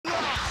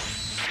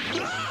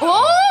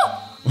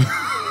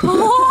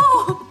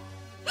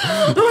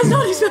was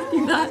not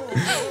expecting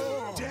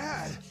that.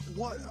 Dad,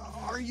 what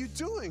are you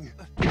doing?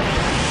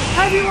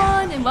 Hi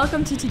everyone, and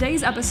welcome to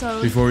today's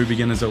episode. Before we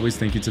begin, as always,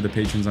 thank you to the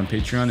patrons on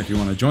Patreon. If you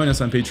want to join us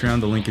on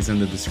Patreon, the link is in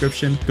the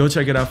description. Go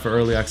check it out for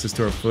early access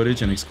to our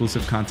footage and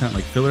exclusive content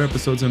like filler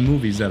episodes and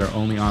movies that are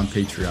only on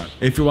Patreon.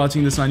 If you're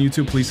watching this on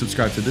YouTube, please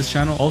subscribe to this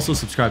channel. Also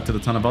subscribe to the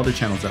ton of other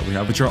channels that we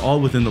have, which are all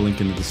within the link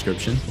in the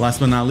description. Last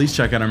but not least,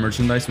 check out our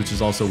merchandise, which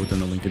is also within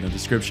the link in the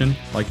description.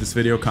 Like this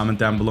video, comment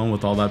down below, and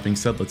with all that being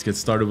said, let's get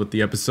started with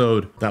the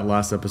episode. That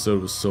last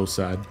episode was so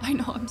sad. I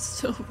know, I'm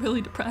still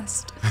really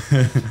depressed.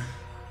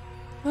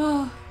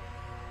 Oh.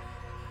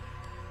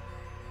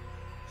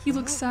 He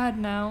looks sad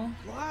now.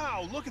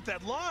 Wow, look at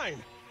that line.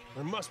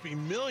 There must be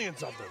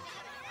millions of them.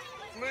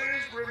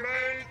 Please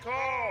remain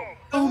calm.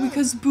 Oh,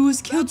 because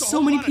BUU's killed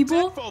so many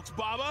people? Folks,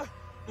 Baba.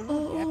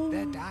 Oh. Yep,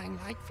 they're dying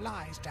like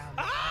flies down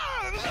there.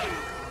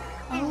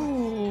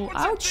 Oh, What's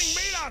ouch.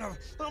 that thing made out of?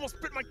 I almost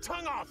bit my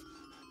tongue off.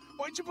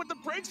 Why'd you put the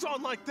brakes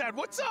on like that?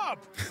 What's up?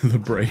 The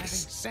Having brakes.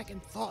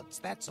 second thoughts,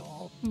 that's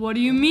all. What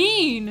do you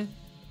mean?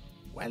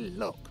 Well,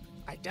 look,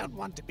 I don't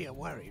want to be a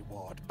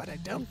worrywart, but I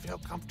don't feel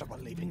comfortable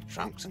leaving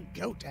Trunks and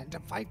GOHAN to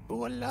fight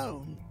BUU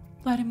alone.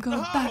 Let him go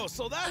back. Oh,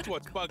 so that's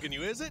what's bugging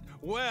you, is it?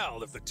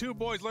 Well, if the two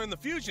boys learn the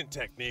fusion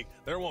technique,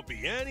 there won't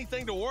be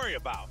anything to worry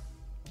about.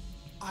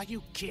 Are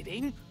you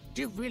kidding?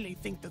 Do you really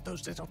think that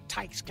those little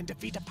tykes can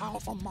defeat a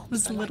powerful monster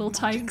Those little like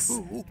Majin tykes.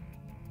 BUU?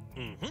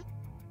 Mm-hmm.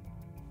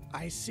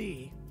 I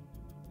see.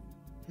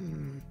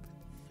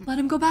 Let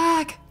him go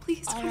back.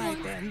 Please, All come right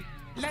on. then,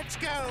 let's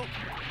go.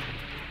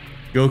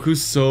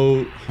 Goku's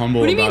so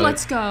humble What do you mean, about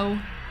let's go?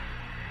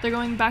 They're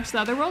going back to the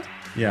other world?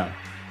 Yeah.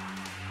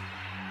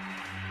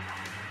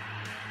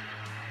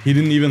 He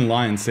didn't even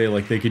lie and say,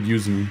 like, they could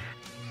use me.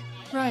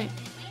 Right.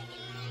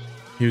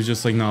 He was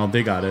just like, no,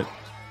 they got it.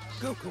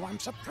 Goku, I'm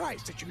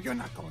surprised at you. You're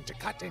not going to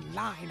cut in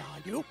line,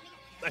 are you?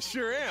 I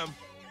sure am,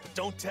 but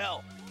don't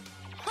tell.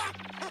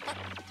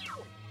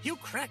 You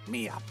cracked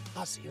me up.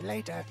 I'll see you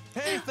later.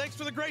 Hey, thanks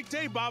for the great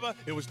day, Baba.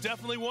 It was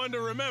definitely one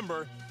to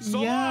remember.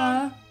 So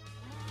Yeah. long.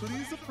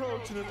 Please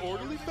approach in an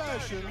orderly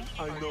fashion.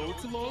 I know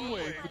it's a long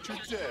way, but you're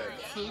dead,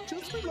 so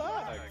just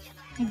relax.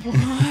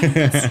 What?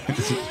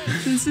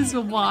 This is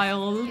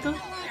wild.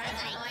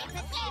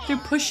 They're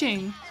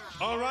pushing.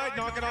 All right,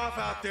 knock it off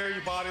out there,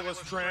 you bodiless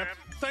tramp.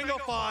 Single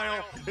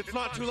file. It's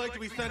not too late to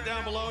be sent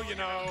down below, you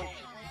know.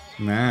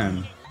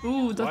 Man.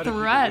 Ooh, the Why do people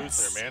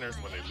threats. lose their manners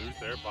when they lose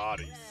their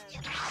bodies?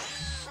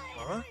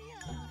 Huh?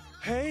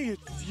 Hey,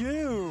 it's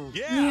you.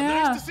 Yeah,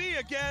 Yeah. nice to see you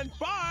again.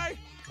 Bye.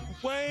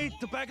 Wait,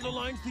 the back of the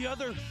line's the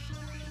other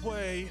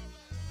way.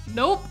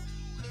 Nope.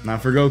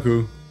 Not for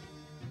Goku.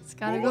 It's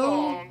gotta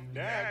go.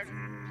 Next.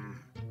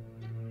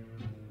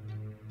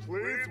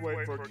 Please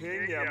wait for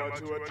King Yama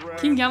to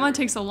address. King Yama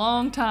takes a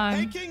long Hey,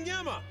 time. King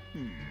Yama.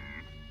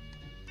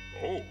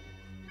 Oh,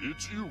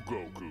 it's you,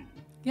 Goku.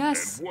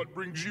 Yes. And what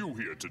brings you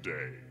here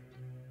today?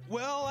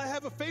 Well, I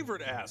have a favor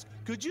to ask.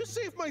 Could you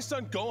see if my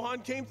son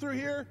Gohan came through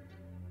here?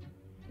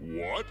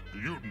 What? Do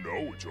you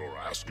know what you're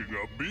asking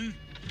of me?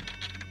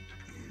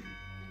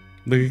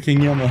 Look at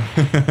King Yama.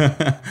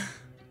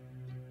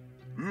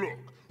 Look,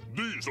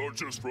 these are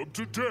just from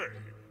today.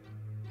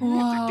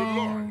 Look at the Wow.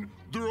 line.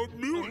 There are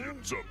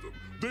millions of them.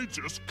 They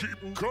just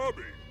keep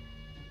coming.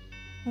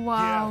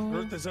 Wow. Yeah,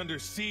 Earth is under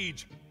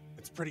siege.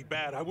 It's pretty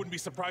bad. I wouldn't be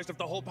surprised if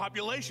the whole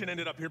population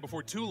ended up here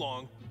before too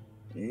long.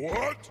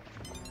 What?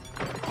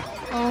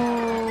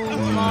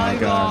 Oh my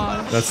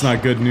god. That's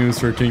not good news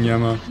for King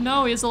Yama.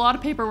 No, he has a lot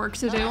of paperwork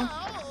to do.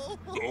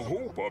 The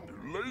whole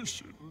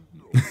population?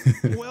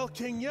 Well,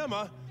 King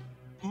Yama,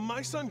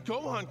 my son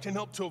Gohan can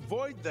help to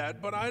avoid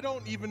that, but I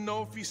don't even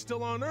know if he's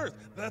still on Earth.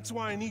 That's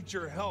why I need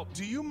your help.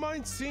 Do you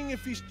mind seeing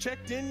if he's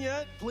checked in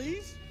yet,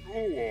 please? Oh,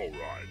 all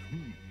right.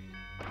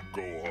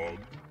 Gohan.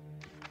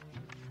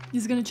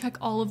 He's gonna check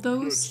all of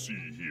Let's those.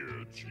 see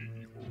here,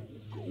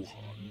 Gohan.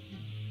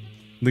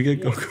 Look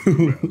at What's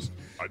Goku. best?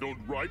 I don't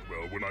write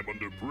well when I'm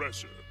under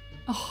pressure.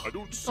 Oh, I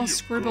don't see those a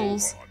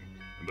scribbles. Gohan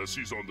unless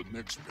he's on the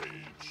next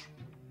page.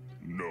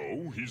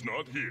 No, he's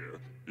not here.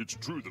 It's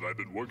true that I've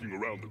been working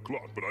around the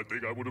clock, but I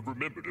think I would have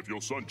remembered if your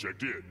son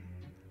checked in.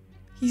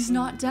 He's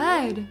not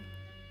dead.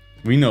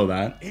 We know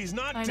that. He's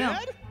not I know.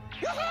 dead?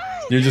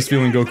 Woohoo! You're just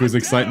feeling Goku's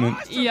excitement.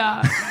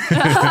 Yeah.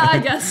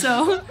 I guess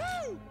so.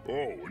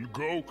 Oh, and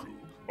Goku.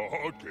 A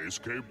hard case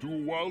came through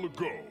a while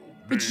ago.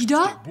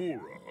 Vegeta?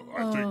 Named Sabura.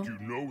 I think you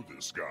know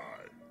this guy.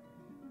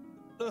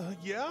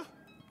 Yeah?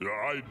 Yeah,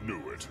 I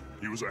knew it.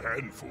 He was a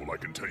handful, I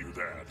can tell you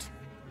that.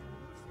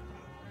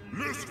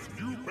 Listen,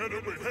 you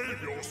better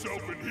behave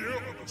yourself in here,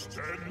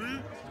 understand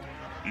me?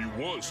 He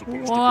was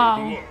supposed Wow.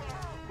 to go below,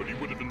 but he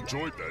would have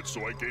enjoyed that,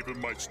 so I gave him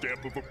my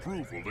stamp of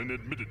approval and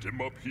admitted him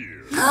up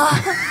here.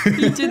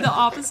 He did the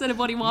opposite of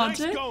what he Nice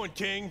wanted. going,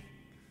 King.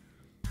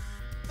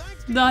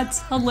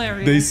 That's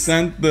hilarious. They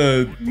sent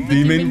the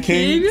Demon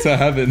King King? to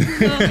heaven.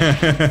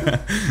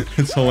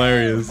 It's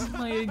hilarious. Oh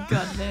my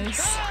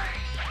goodness.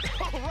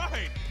 All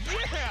right,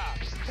 yeah!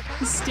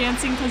 He's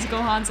dancing because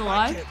Gohan's I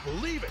alive. can't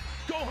believe it.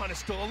 Gohan is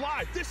still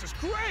alive. This is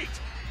great.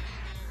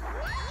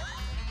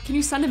 Can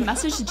you send a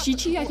message to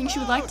Chi-Chi? I think she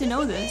would like to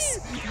know this.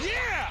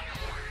 Yeah!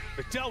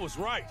 Adele was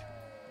right.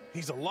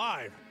 He's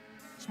alive.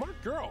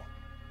 Smart girl.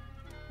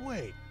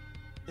 Wait,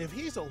 if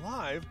he's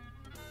alive,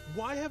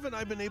 why haven't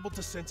I been able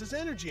to sense his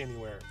energy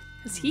anywhere?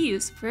 Because he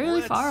is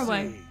fairly far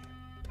away.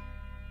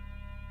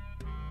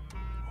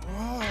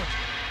 Whoa.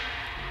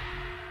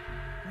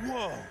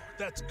 Whoa,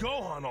 that's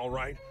Gohan, all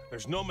right.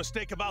 There's no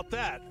mistake about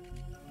that.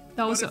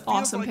 That was an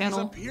awesome panel.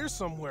 He's up here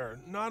somewhere,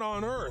 not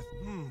on Earth.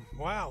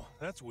 Wow,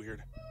 that's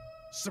weird.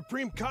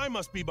 Supreme Kai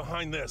must be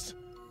behind this.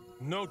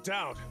 No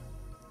doubt.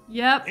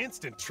 Yep.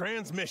 Instant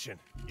transmission.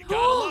 You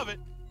gotta love it.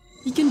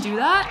 He can do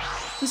that?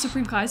 The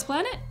Supreme Kai's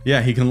planet?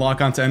 Yeah, he can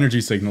lock onto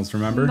energy signals,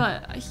 remember?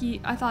 But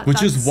I thought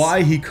Which is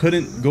why he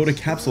couldn't go to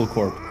Capsule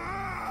Corp.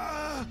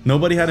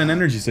 Nobody had an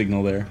energy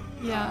signal there.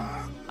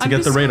 Yeah. To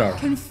get the radar.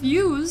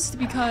 Confused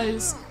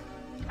because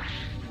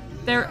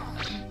they're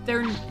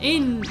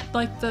in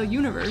like the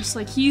universe.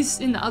 Like he's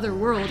in the other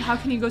world. How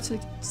can he go to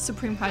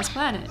Supreme Kai's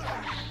planet?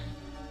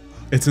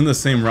 It's in the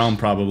same realm,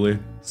 probably.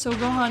 So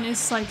Gohan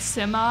is like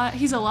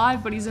he's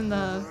alive, but he's in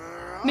the.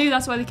 Maybe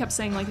that's why they kept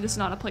saying like this is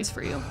not a place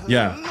for you.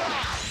 Yeah.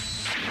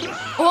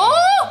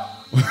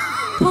 Oh!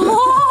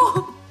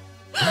 Oh!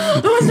 I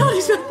was not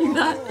expecting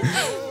that.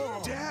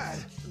 Dad,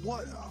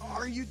 what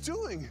are you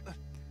doing?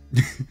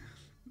 Did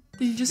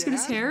he just get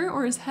his hair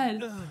or his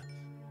head?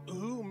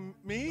 Who,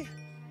 me?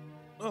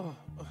 Oh,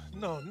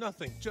 no,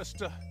 nothing.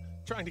 Just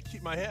trying to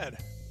keep my head.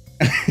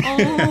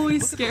 Oh,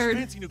 he's Look scared. At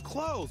those fancy new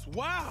clothes.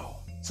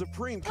 Wow.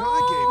 Supreme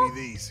Kai gave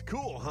me these.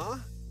 Cool, huh?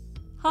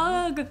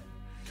 Hug.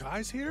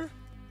 Kai's here?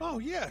 Oh,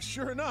 yeah,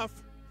 sure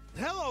enough.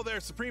 Hello there,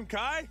 Supreme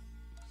Kai.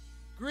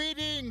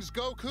 Greetings,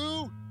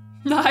 Goku.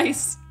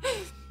 Nice.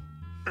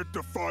 It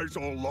defies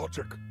all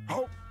logic.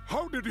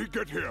 How did he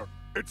get here?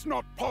 It's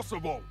not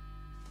possible.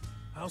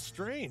 How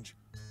strange.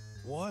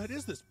 What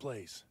is this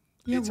place?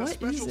 Yeah, It's a what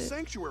special is it?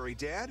 sanctuary,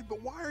 Dad,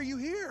 but why are you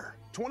here?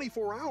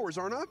 24 hours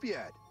aren't up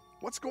yet.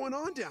 What's going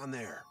on down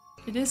there?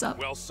 It is up.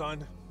 Well,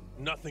 son,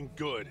 nothing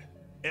good.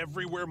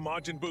 Everywhere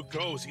Majin Buu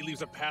goes, he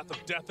leaves a path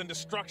of death and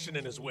destruction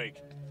in his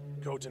wake.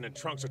 Goten and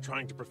Trunks are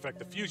trying to perfect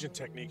the fusion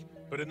technique,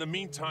 but in the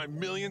meantime,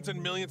 millions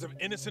and millions of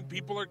innocent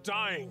people are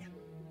dying.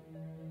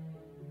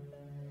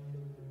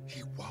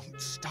 He won't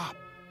stop.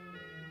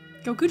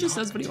 Goku just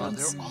Not does what he until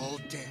wants. They're all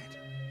dead.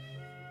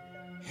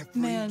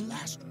 Every Man.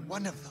 last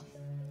one of them.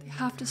 They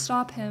have to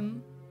stop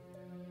him.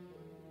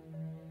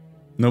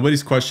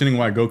 Nobody's questioning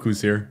why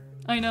Goku's here.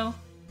 I know.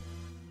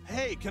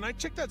 Hey, can I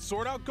check that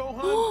sword out,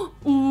 Gohan?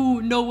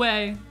 Ooh, no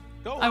way.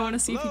 Gohan, I want to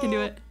see if he can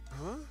do it.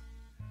 Huh?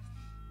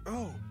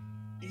 Oh,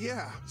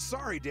 yeah.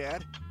 Sorry,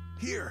 Dad.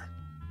 Here.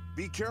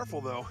 Be careful,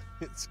 though.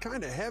 It's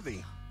kind of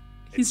heavy.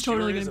 He's It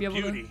totally sure gonna is be a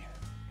able to. beauty.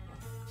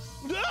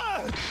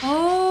 Ah!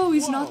 Oh,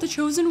 he's not Whoa, the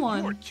chosen You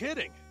one. are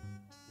kidding.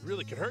 You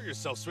really could hurt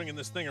yourself swinging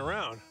this thing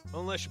around,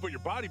 unless you put your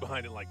body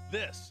behind it like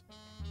this.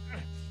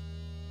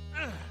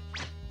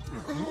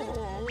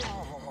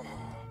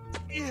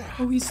 Yeah.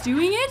 Oh, he's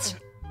doing it?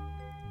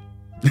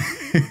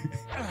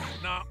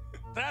 Now,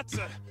 that's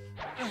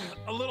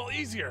a little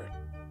easier.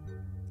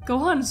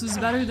 Gohan's was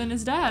better than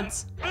his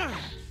dad's.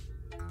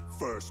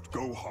 First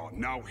Gohan,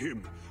 now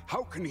him.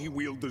 How can he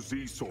wield the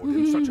Z-sword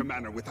in such a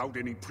manner without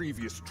any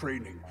previous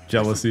training?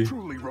 Jealousy. This is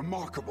truly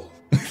remarkable.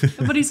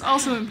 But he's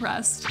also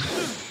impressed.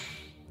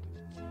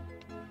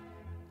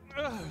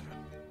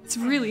 It's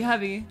really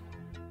heavy.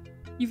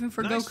 Even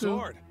for Nice Goku.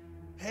 sword.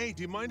 Hey,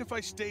 do you mind if I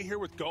stay here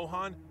with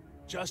Gohan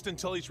just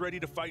until he's ready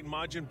to fight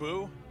Majin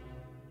Buu?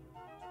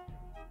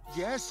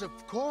 Yes,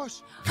 of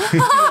course. You'd be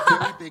a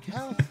very big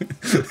help.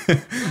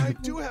 I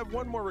do have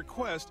one more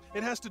request.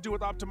 It has to do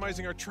with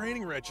optimizing our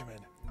training regimen.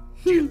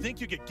 Do you think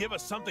you could give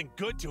us something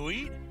good to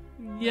eat?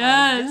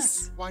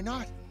 Yes. Why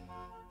not?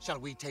 Shall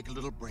we take a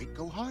little break,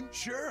 Gohan?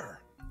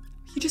 Sure.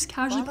 He just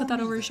casually put that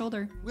over his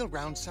shoulder. We'll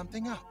round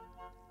something up.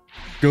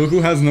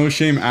 Goku has no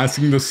shame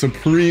asking the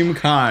Supreme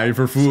Kai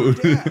for food.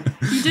 Dad,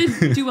 He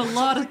did do a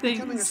lot of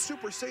becoming a things.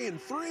 Super Saiyan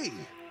 3.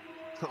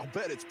 I'll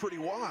bet it's pretty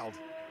wild.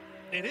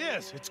 It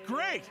is. It's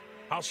great.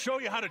 I'll show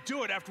you how to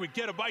do it after we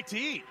get a bite to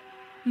eat.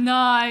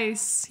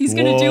 Nice. He's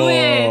gonna do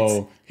it.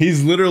 Whoa.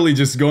 He's literally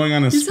just going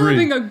on a He's spree.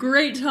 having a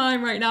great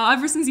time right now.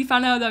 Ever since he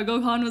found out that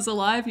Gohan was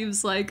alive, he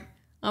was like,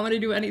 I'm gonna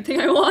do anything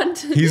I want.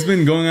 He's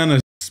been going on a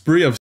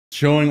spree of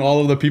showing all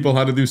of the people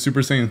how to do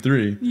Super Saiyan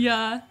 3.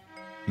 Yeah.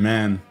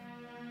 Man.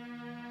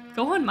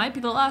 Gohan might be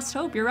the last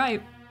hope, you're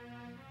right.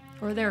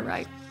 Or they're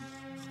right.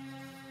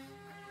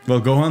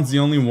 Well, Gohan's the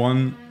only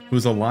one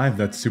who's alive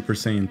that's Super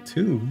Saiyan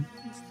 2.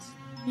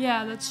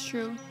 Yeah, that's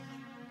true.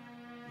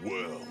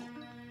 Well,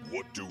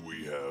 what do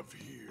we have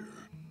here?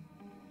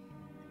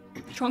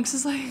 Trunks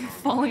is like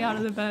falling out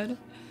of the bed.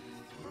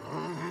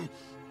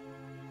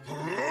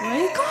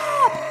 Wake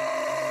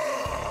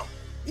up!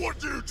 What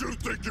do you two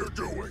think you're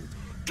doing?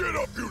 Get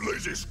up, you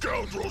lazy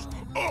scoundrels!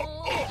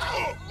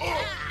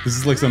 This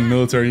is like some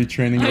military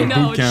training I or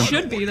know, boot it camp.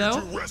 should be though.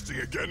 You resting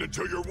again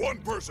until you're one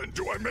person.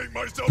 Do I make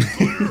myself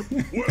clear?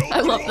 Well,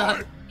 I love do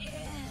that.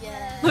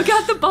 Look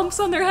at the bumps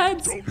on their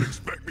heads. Don't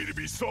expect me to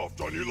be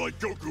soft on you like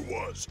Goku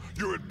was.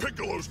 You're at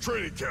Piccolo's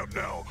training camp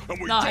now, and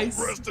we Nice.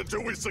 don't rest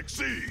until we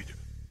succeed.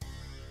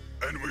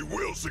 And we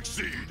will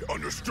succeed,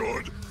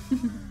 understood?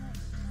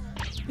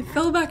 It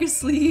fell back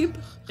asleep.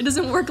 It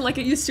doesn't work like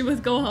it used to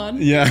with Gohan.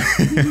 Yeah.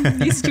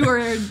 These two are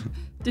a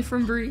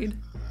different breed.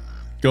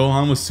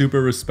 Gohan was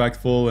super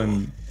respectful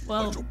and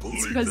Well,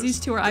 it's because these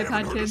two are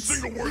iPad kids. A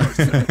single word I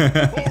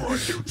said. All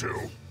right, you two.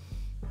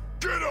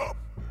 Get up.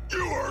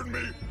 You heard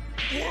me.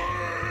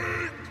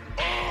 Wake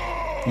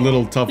up.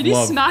 little tough Did he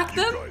love. smack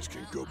them? You guys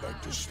can go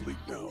back to sleep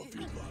now if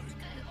you like.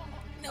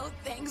 No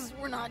thanks,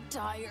 we're not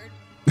tired.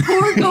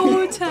 Poor That's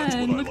Goten. what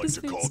I Look at like his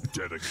to face. call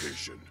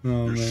dedication.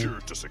 Oh, You're man. sure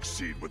to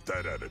succeed with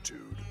that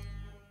attitude.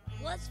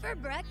 What's for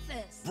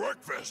breakfast?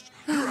 Breakfast!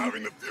 You're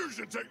having the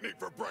fusion technique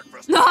for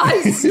breakfast.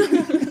 Nice!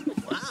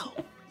 Wow.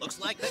 Looks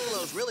like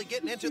Piccolo's really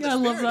getting into Yeah, I the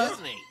love spirit, that.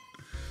 isn't he?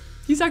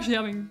 He's actually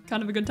having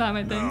kind of a good time,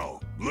 I think. Now,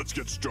 let's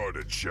get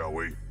started, shall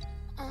we?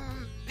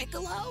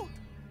 Piccolo?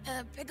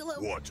 Piccolo?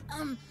 What?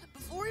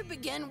 Before we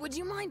begin, would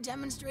you mind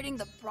demonstrating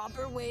the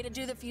proper way to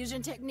do the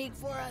fusion technique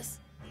for us?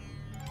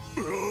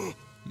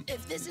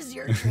 If this is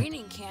your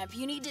training camp,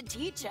 you need to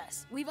teach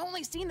us. We've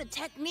only seen the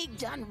technique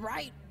done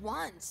right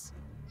once.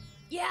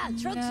 Yeah,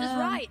 Trunks is Yeah.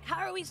 right.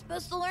 How are we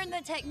supposed to learn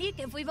the technique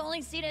if we've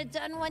only seen it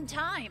done one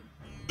time?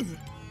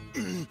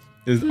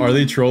 Are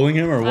they trolling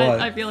him or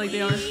what? I feel like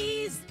they are.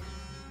 Please?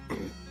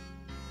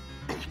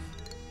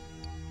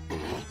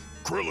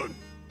 Krillin,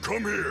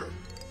 come here.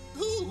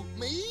 Who?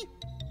 Me?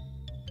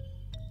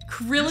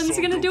 Krillin's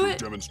Saw gonna do Goku it?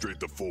 Demonstrate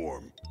the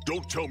form.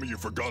 Don't tell me you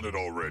forgot it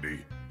already.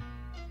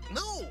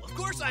 No, of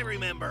course I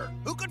remember.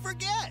 Who could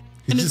forget?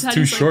 And He's his just head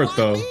too is like, short Why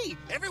though. me?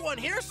 Everyone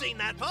here's seen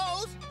that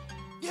pose.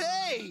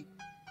 Hey!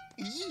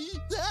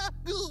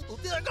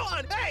 Go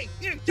on, hey!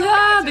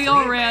 Yeah, they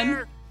all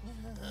ran.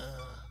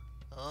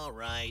 All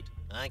right.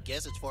 I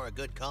guess it's for a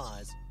good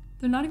cause.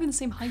 They're not even the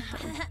same height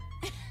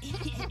though.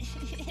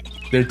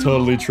 They're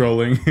totally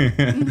trolling.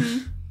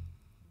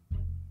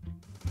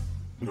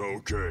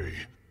 Okay.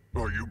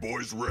 Are you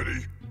boys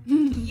ready?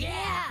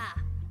 Yeah!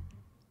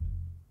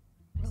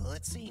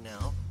 Let's see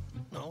now.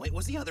 No, it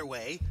was the other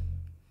way.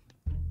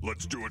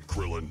 Let's do it,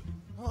 Krillin.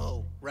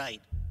 Oh,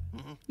 right.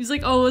 He's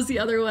like, oh, it was the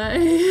other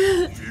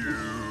way.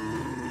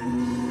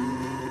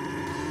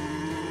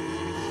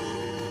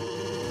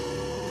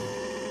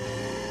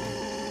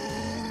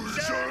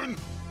 Fusion!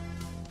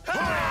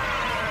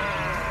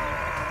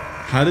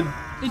 How did?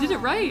 They did it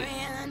right.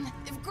 Man,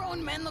 if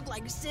grown men look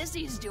like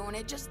sissies doing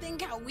it, just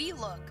think how we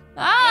look.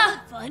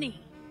 Ah!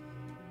 Funny.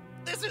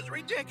 This is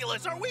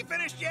ridiculous. Are we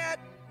finished yet?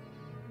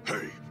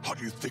 Hey, how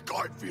do you think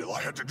I feel?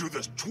 I had to do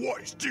this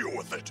twice. Deal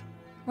with it.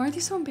 Why are they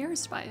so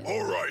embarrassed by it?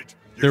 All right.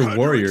 you They're had your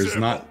warriors,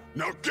 example. not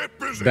Now get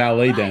busy.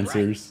 ballet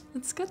dancers.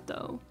 That's good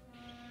though.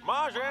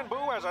 Majin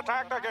Buu has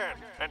attacked again,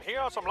 and here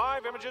are some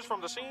live images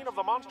from the scene of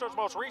the monster's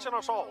most recent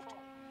assault.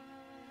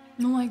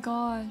 Oh my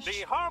gosh.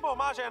 The horrible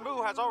Majin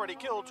Buu has already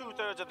killed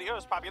 2/3 of the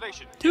Earth's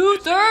population.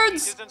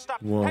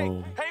 2/3?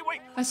 Whoa. Hey,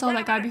 wait! I saw wait a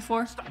that guy minute.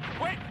 before. Stop.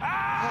 Wait!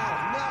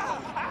 Ah!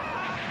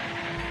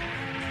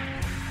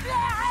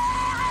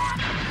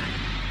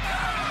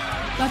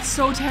 That's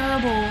so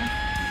terrible.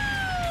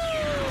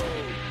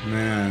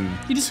 Man,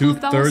 He just blew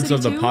up that whole 2/3 city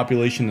of the too?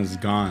 population is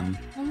gone.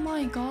 Oh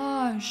my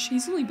gosh.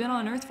 He's only been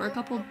on Earth for a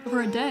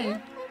day.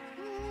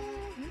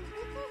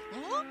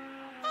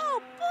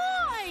 Oh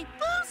boy!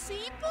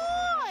 Boosie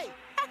boy!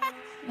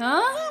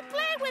 Huh? Who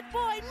played with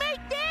boy? Make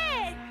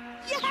dead!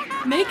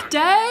 Yeah! Make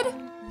dead?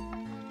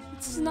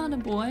 This is not a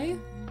boy.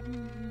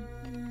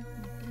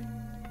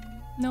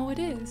 No, it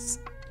is.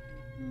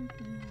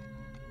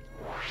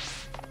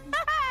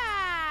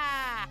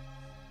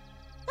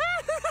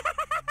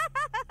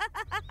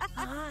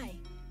 Hi.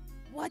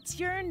 What's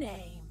your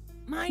name?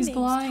 My He's name's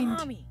blind.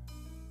 Tommy.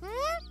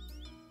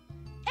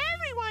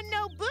 Everyone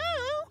know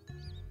Boo?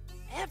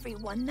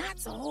 Everyone?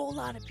 That's a whole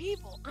lot of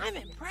people. I'm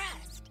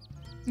impressed.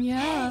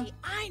 Yeah. Hey,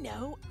 I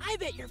know. I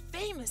bet you're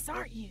famous,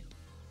 aren't you?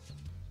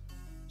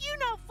 You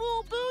know,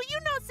 fool, Boo. You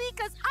know, see,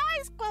 'cause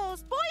eyes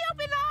closed. Boy,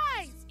 open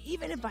eyes.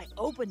 Even if I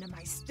opened them,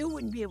 I still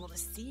wouldn't be able to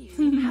see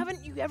you.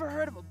 Haven't you ever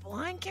heard of a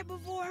blind kid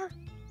before?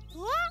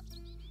 What?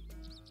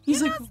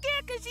 He's you like, not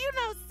scared 'cause you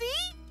know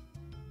see?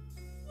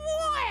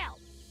 Well.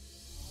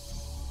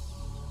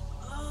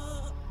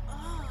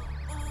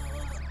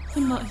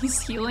 he's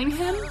healing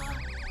him?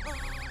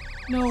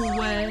 No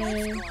way. What's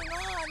going on?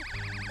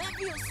 That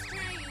feels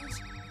strange.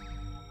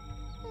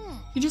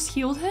 You just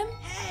healed him?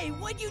 Hey,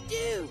 what'd you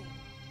do?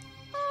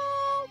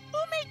 Oh, Boo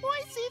make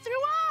boys see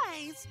through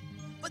eyes.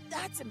 But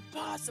that's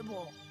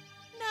impossible.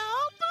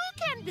 No, Boo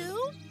can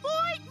do.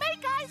 Boy,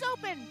 make eyes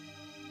open.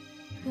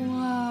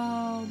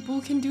 Wow.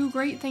 Boo can do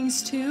great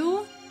things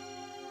too?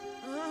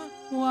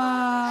 Wow.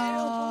 I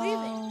don't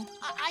believe it.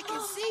 I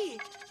can see.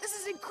 This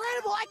is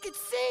incredible. I can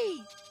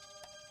see.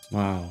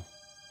 Wow.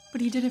 But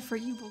he did it for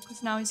evil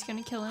because now he's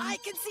gonna kill him. I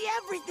can see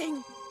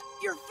everything.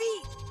 Your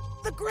feet,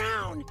 the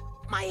ground,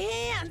 my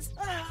hands.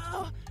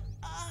 Wow.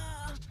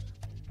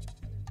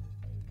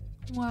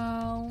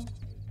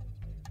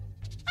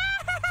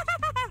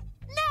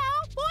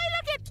 No,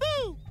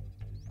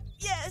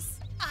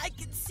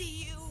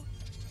 see you.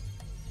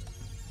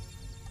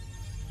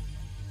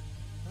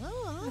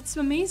 That's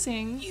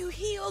amazing. You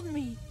healed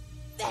me.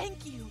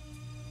 Thank you.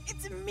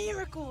 It's a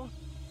miracle.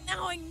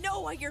 Now I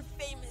know why you're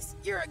famous.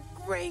 You're a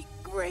great,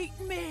 great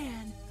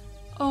man.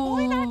 Oh.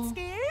 Boy, not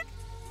scared?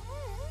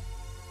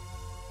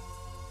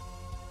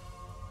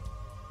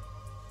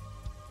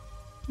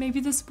 Maybe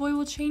this boy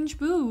will change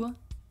BUU.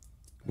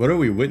 What are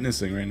we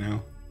witnessing right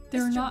now?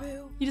 They're Mr. not.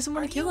 BUU, He doesn't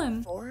want to kill are you him.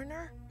 a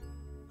foreigner?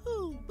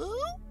 Who, BUU?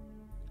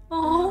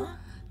 Oh,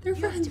 they're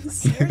You have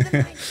friends. different hair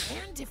than mine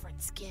and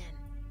different skin.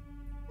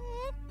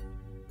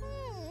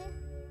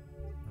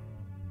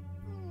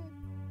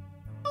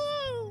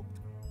 BUU!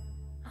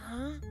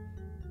 Huh?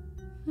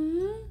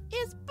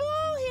 Is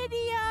BUU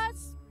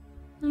hideous?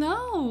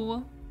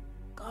 No.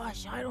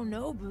 Gosh, I don't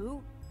know,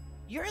 BUU.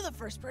 You're the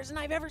first person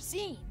I've ever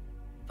seen.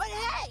 But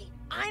hey,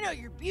 I know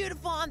you're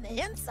beautiful on the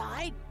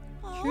inside.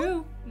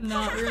 True.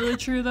 Not really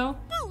true though.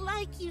 BUU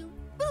like you.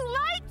 BUU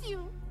like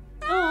you.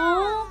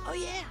 Oh. Oh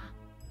yeah.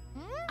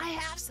 I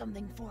have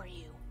something for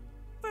you.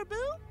 For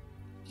BUU?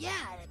 Yeah,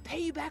 to pay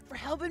you back for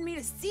helping me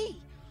to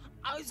see.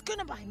 I was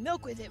gonna buy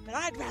milk with it, but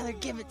I'd rather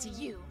give it to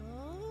you.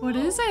 What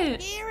is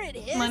it? Here it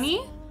is.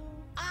 Money?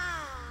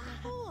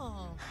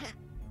 Ah.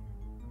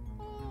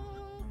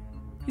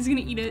 He's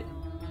gonna eat it.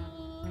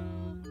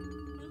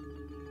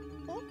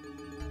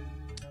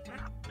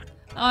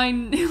 I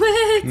knew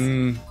it.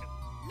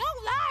 No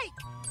like.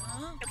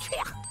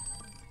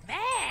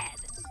 Bad.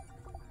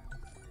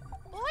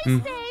 Boy, stay.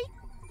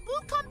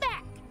 BUU, come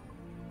back.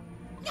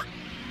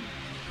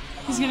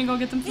 He's gonna go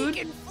get them food.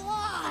 He can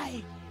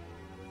fly.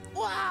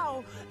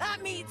 Wow,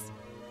 that means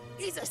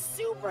he's a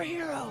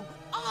superhero.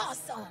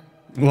 Awesome.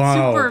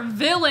 Wow. Super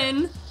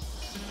villain.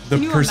 The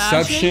Can you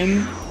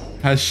perception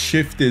has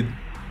shifted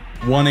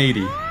 180.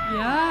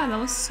 Yeah, that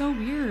was so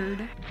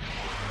weird.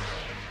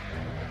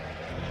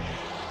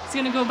 He's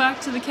gonna go back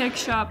to the cake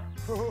shop.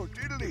 Oh,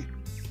 diddly.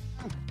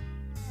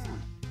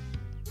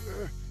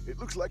 It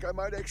looks like I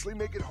might actually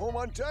make it home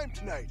on time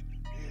tonight.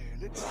 Yeah,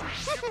 let's see.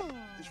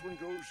 This one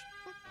goes.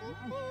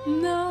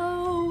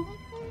 No.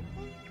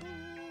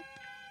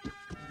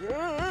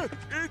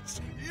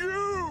 It's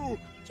you!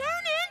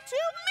 Turn into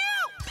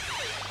milk.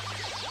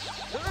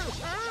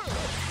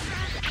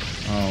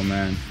 Oh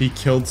man, he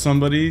killed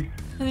somebody.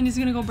 And then he's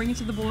gonna go bring it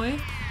to the boy.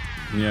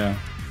 Yeah.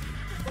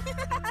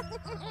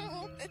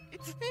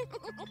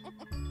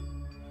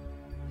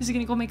 Is he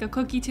gonna go make a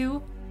cookie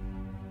too?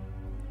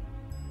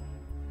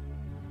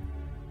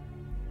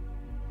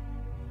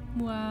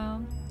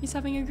 Wow, he's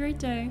having a great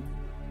day.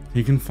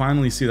 He can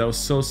finally see. That was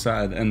so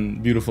sad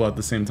and beautiful at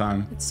the same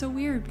time. It's so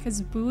weird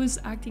because BUU is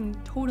acting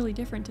totally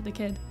different to the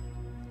kid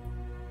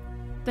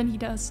than he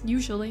does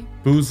usually.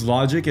 BUU's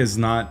logic is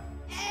not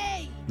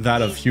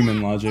that of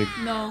human logic.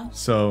 No.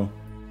 So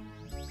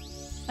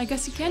I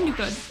guess he can do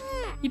good.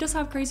 He does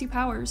have crazy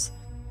powers.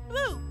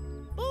 BUU,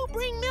 BUU,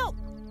 bring milk.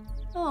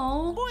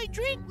 Oh. Boy,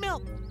 drink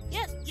milk.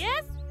 Yes,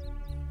 yes.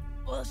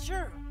 Well,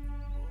 sure.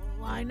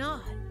 Why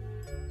not?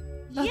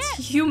 That's yes.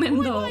 human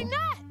Boy, though. Why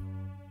not?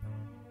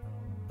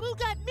 BUU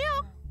got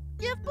milk.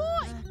 Give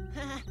boy.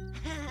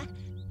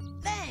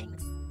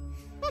 Thanks.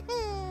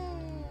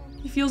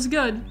 He feels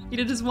good. He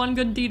did his one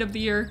good deed of the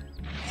year.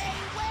 Hey,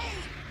 wait!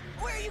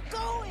 Where are you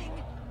going?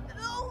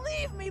 Don't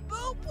leave me,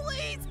 BUU.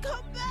 Please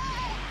come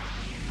back.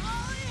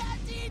 All I had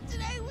to eat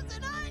today was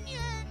an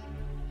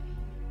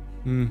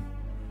onion.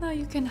 Now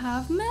you can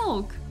have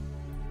milk.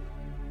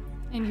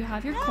 And you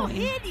have your No coin.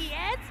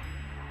 idiots.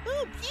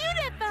 BUU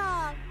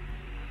beautiful.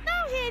 No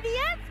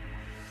idiots.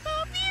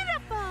 BUU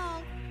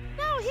beautiful.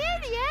 No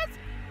idiots.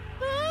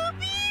 BUU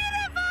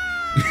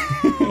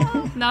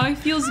beautiful. Now he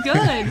feels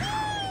good.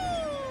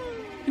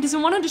 He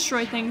doesn't want to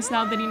destroy things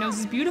now that he knows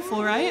he's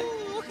beautiful, right?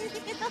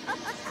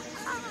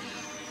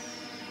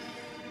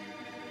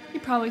 He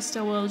probably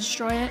still will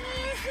destroy it.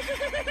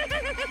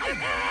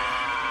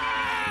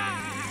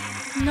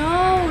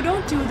 No,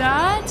 don't do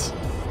that.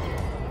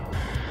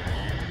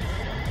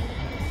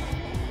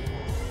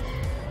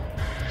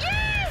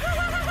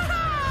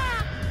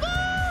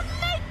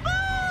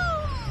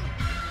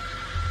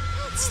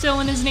 It's still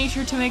in his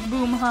nature to make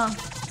boom, huh?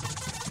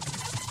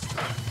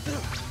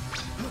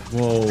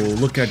 whoa,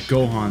 look at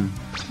Gohan.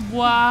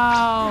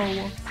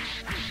 Wow.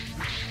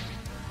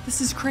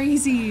 This is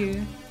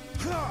crazy.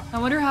 I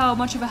wonder how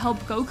much of a help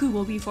Goku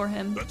will be for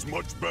him. That's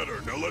much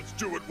better. Now let's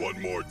do it one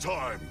more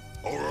time.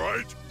 All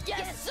right?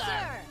 Yes,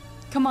 sir.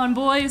 Come on,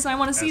 boys. I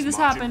want to see this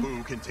happen. Majin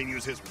Buu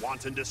continues his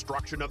wanton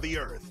destruction of the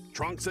Earth.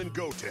 Trunks and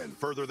Goten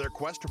further their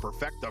quest to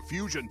perfect the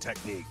fusion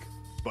technique.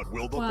 But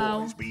will the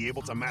boys be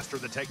able to master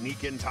the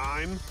technique in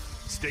time?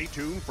 Stay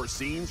tuned for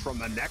scenes from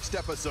the next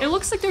episode. It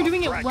looks like they're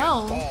doing it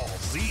well. Ball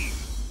Z.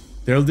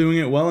 They're doing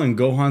it well, and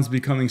Gohan's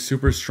becoming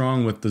super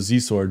strong with the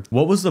Z-Sword.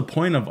 What was the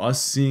point of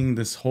us seeing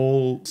this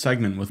whole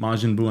segment with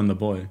Majin Buu and the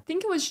boy? I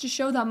think it was to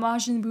show that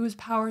Majin Buu's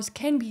powers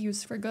can be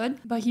used for good,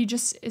 but he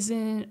just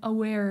isn't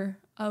aware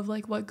of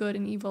like what good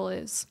and evil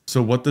is.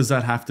 So what does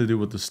that have to do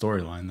with the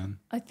storyline then?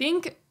 I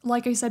think,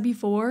 like I said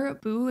before,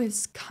 BUU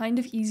is kind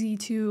of easy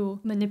to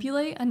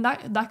manipulate, and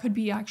that could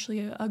be actually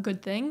a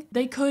good thing.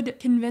 They could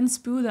convince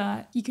BUU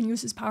that he can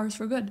use his powers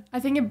for good. I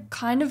think it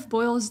kind of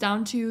boils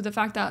down to the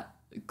fact that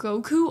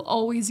Goku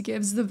always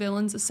gives the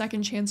villains a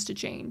second chance to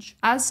change.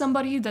 As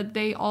somebody that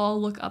they all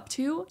look up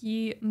to,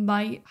 he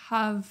might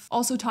have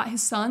also taught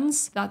his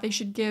sons that they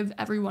should give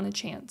everyone a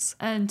chance.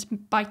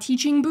 And by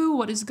teaching BUU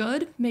what is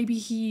good, maybe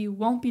he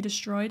won't be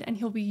destroyed and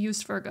he'll be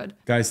used for good.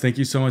 Guys, thank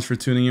you so much for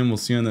tuning in. We'll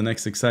see you in the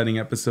next exciting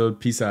episode.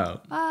 Peace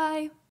out. Bye.